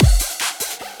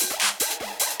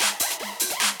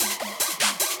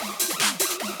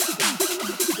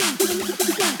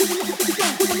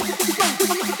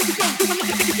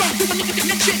another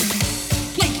dimension.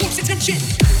 Play close attention.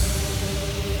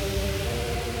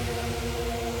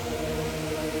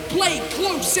 Play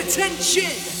close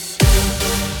attention.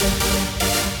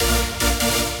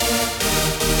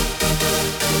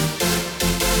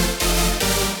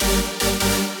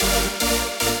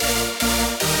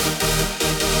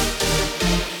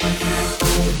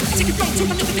 Take it right to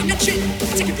another dimension.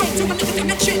 Take it right to another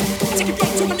dimension. Take it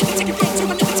right to another. Take it right to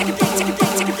another. Take it right. Take it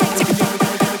right. Take it right. Take it right.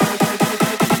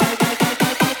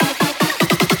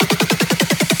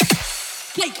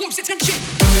 Play close attention.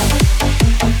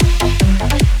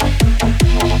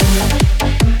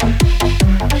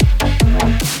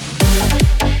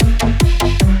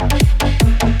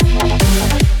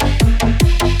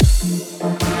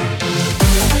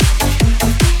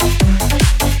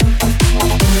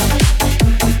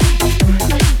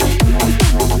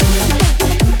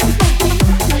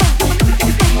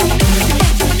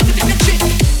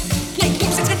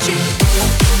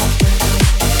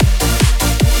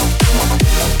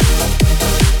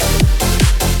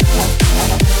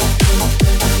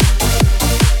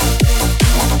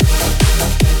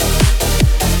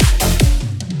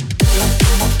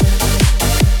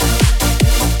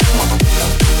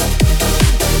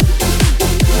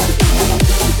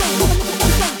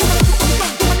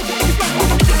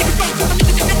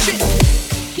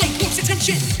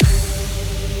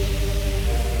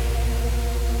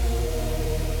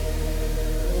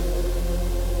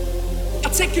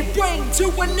 Take your brain to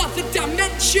another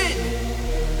dimension.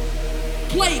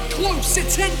 Play close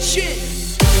attention.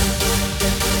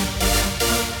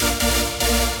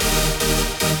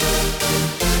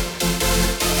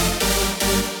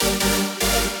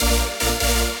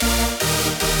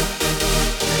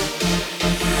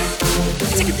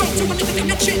 Take it right to another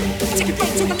dimension. Take it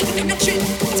right to another dimension.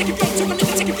 Take it right to another.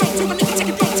 Take it right to another. Take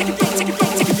it right. Take it right. Take it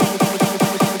right. Take it right.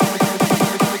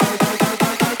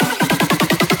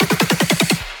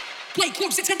 Play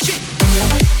close attention.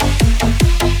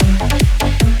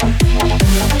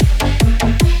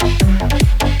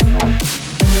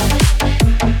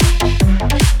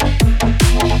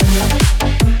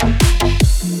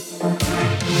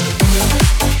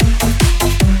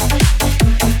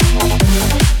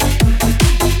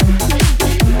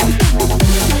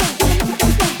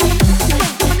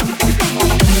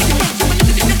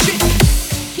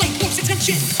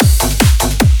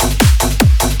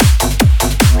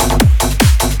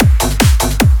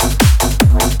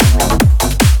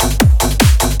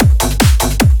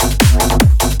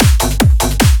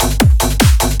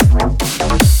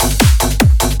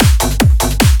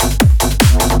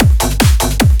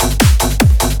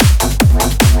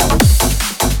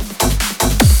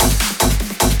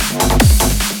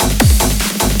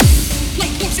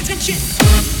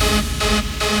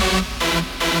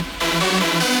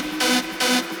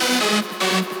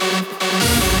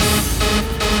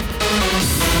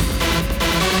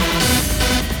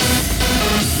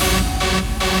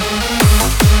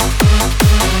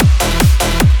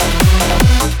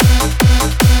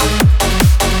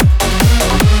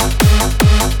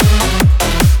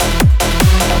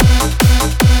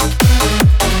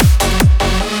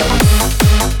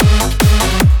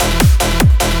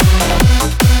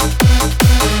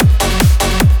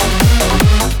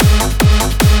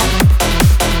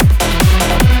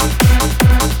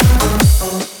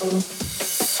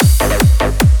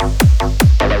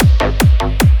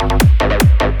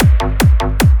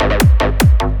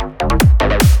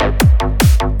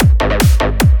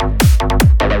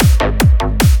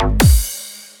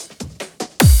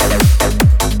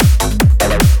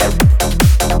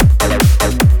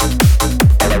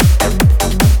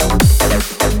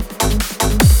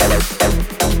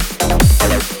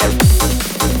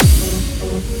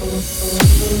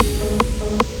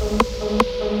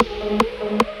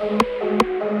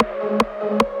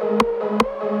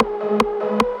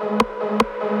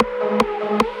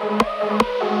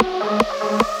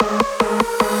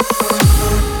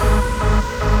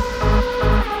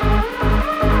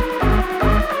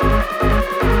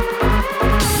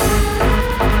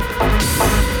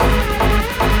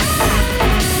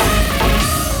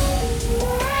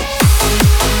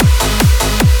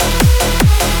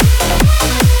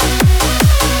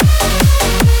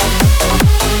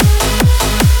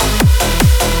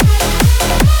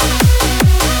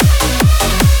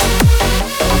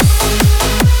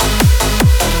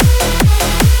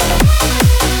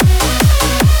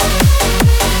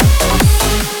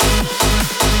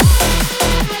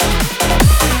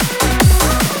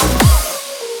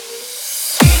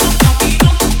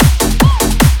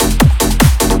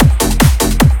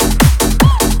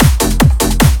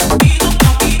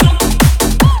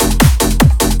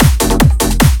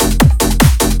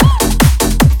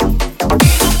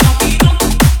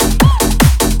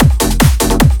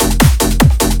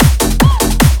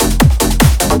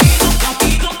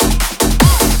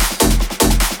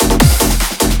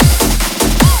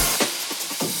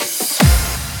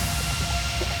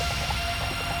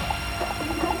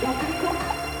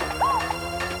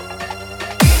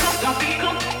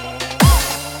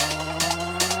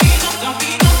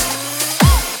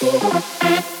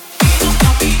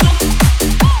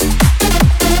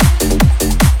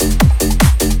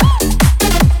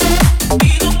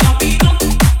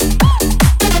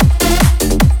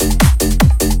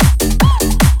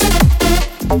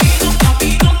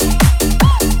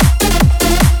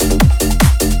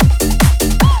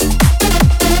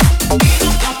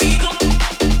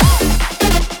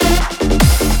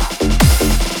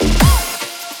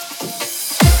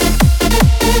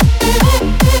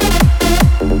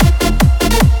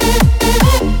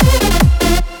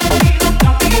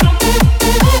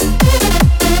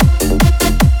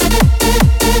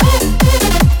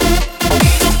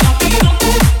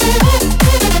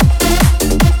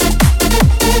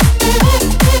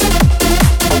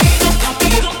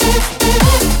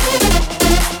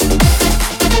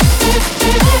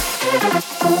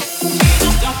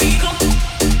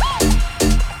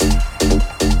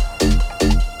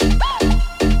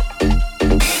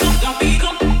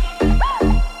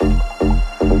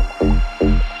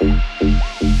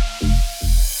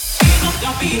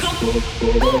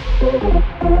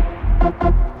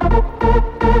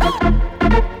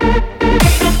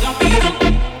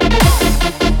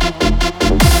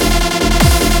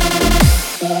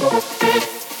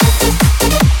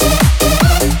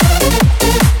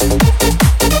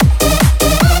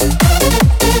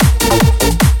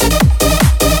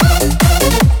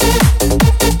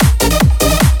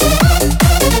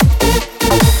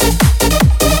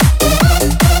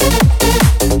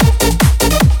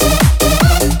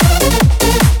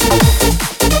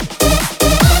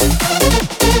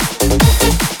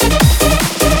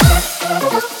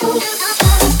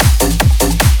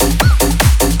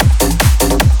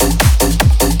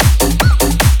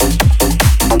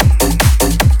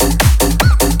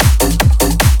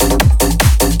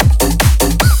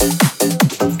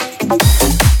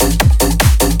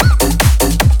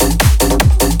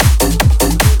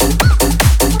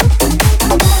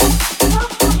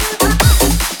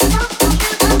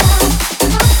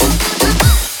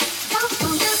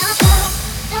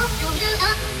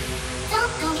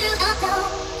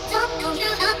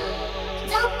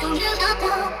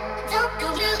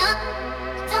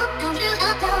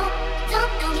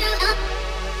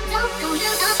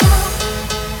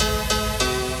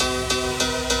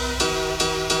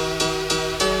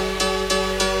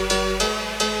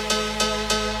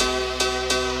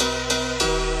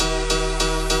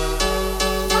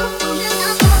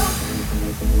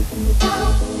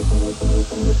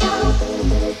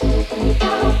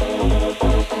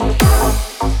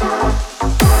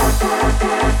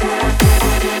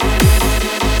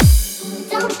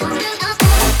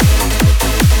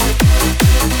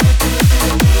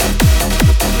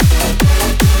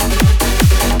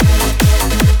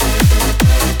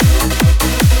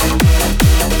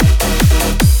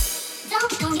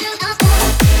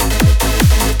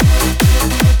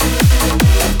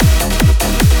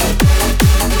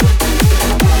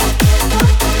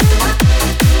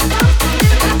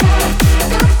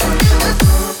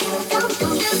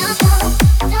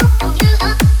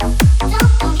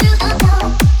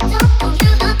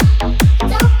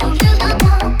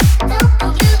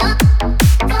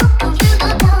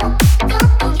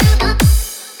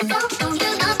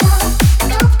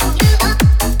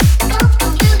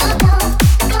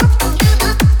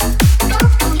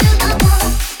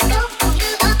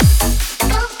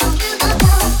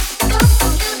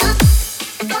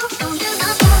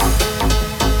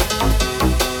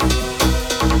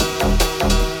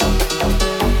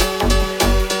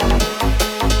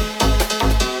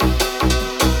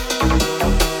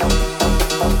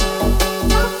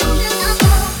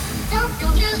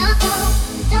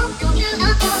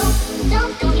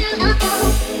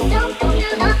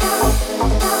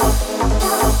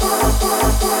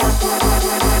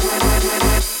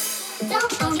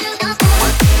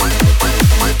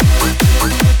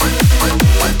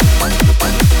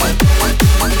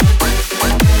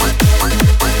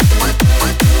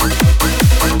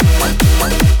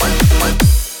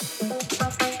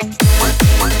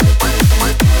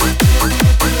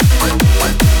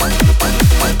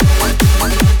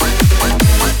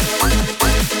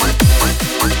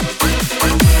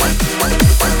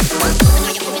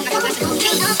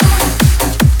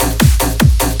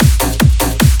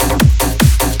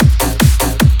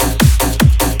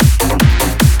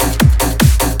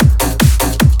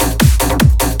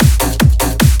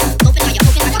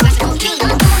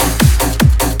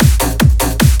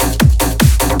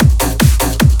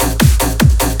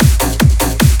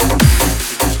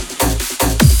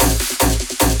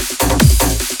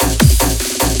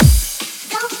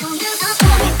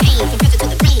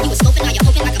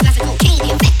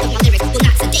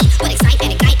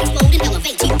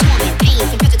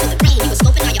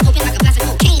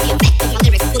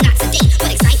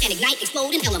 ignite,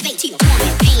 explode, and elevate to your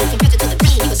torment. Pain, compress it to the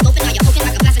brain. You were scoping, now you're open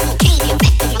like a glass of cocaine. The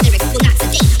effect of my lyrics will not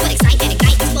sedate, but excite and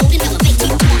ignite, explode, and elevate to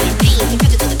your torment. Pain,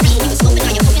 compress it to the brain. You were scoping,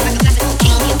 now you're open like a glass of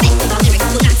cocaine. The effect of my lyrics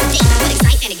will not sedate, but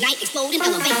excite and ignite, explode, and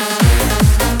elevate.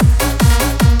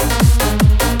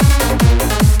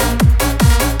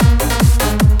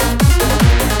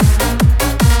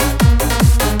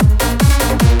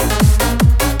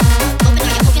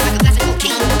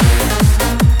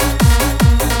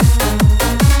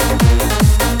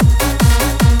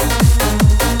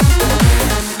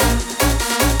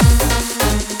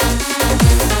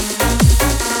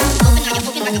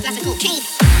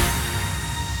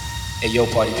 Hey, yo,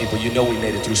 party people, you know we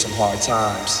made it through some hard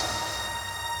times.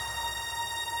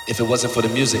 If it wasn't for the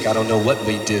music, I don't know what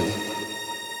we'd do.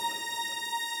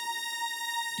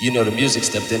 You know the music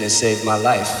stepped in and saved my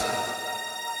life.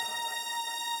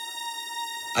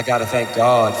 I gotta thank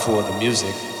God for the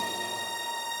music.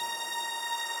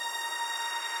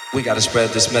 We gotta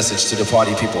spread this message to the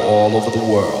party people all over the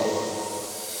world.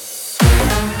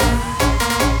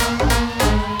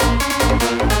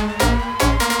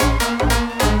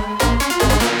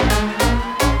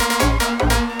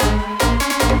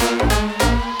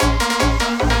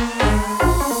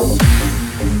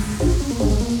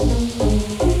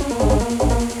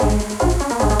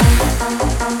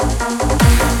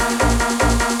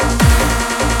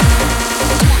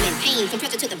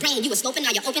 Compress it to the brain. You were sloping, now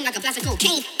you're open like a glass of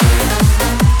cocaine.